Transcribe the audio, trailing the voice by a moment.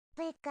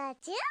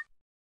Pikachu?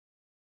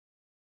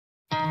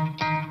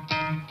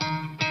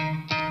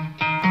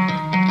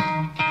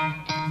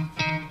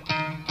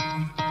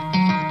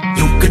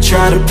 You could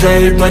try to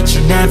play, but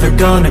you're never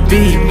gonna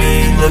beat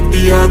me. Look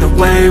the other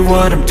way,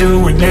 what I'm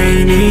doing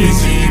ain't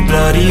easy.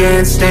 Bloody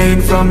hands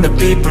stained from the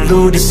people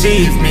who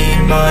deceive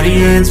me.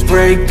 Muddy hands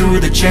break through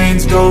the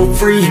chains, go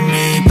free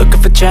me.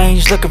 Looking for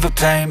change, looking for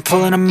pain.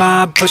 Pulling a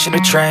mob, pushing a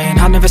train.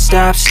 I'll never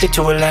stop, stick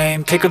to a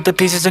lane. Pick up the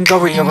pieces and go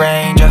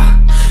rearrange.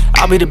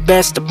 I'll be the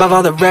best above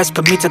all the rest,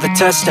 put me to the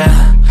test and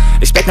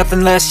expect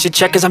nothing less, you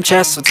check as I'm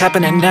chess, what's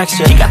happening next,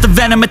 yeah. He got the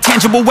venom, a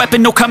tangible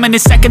weapon, no coming in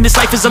second. This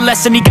life is a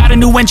lesson, he got a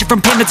new engine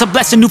from pain, it's a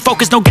blessing. New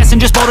focus, no guessing,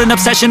 just bold and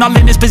obsession. All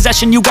in his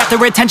possession, you got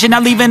their attention.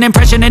 I'll leave an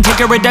impression and take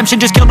a redemption.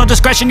 Just kill, no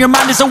discretion, your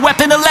mind is a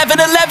weapon.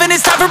 11-11,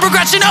 it's time for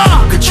progression,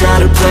 You could try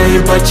to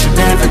play, but you're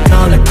never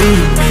gonna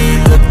beat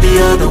me. Look the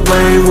other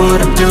way,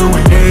 what I'm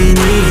doing ain't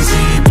easy.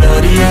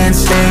 Bloody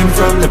hands stained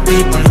from the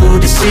people who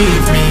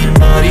deceive me.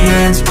 Muddy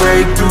hands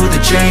break through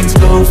the chains,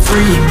 go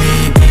free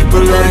me.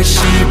 People like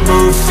sheep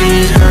move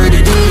feet, hurt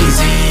it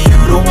easy.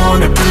 You don't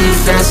wanna be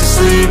fast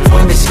asleep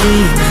when they're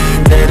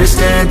scheming. Better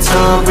stand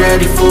tall,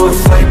 ready for a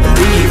fight,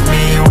 believe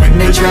me. When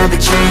they try the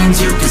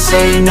chains, you can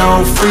say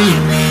no, free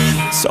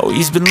me. So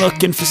he's been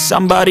looking for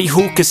somebody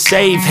who could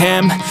save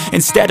him,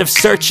 instead of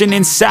searching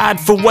inside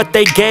for what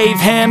they gave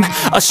him.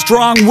 A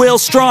strong will,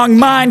 strong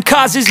mind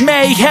causes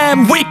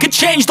mayhem. We could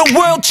change the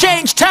world,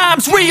 change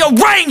times,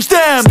 rearrange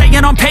them.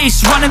 Staying on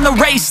pace, running the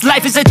race.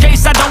 Life is a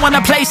chase, I don't want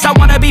a place, I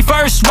wanna be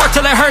first. Work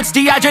till it hurts,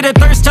 dehydrated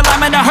thirst till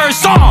I'm in a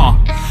hearse.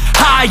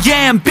 High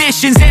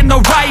ambitions and the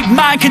right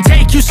mind can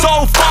take you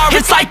so far.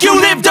 It's like you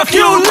lived a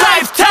few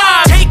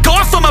lifetimes. Take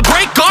off, I'ma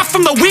break off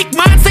from the weak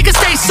minds. They can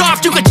stay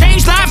soft, you can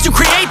change lives, you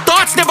create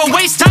thoughts. Never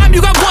waste time,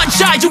 you got one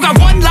shot, you got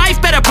one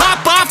life. Better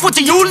pop off, what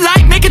do you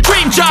like? Make a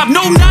dream job,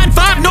 no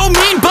 9-5, no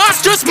mean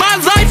boss. Just my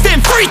life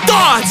and free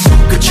thoughts.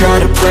 You could try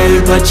to play,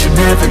 but you're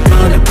never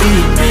gonna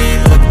beat me.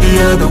 Look the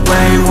other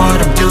way, what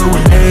I'm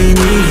doing ain't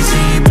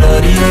easy.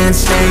 Bloody hands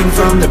stained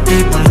from the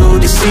people who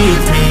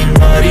deceive me.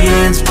 Muddy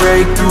hands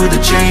break through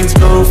the chains,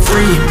 go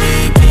free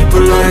me.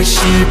 People like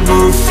sheep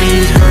move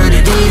feet, hurt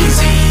it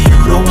easy.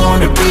 You don't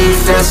wanna be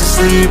fast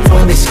asleep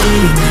when they're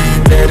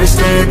scheming. Better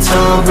stand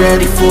tall,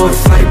 ready for a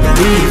fight,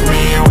 believe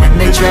me. When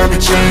they try the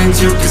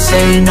chains, you can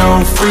say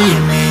no, free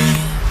me.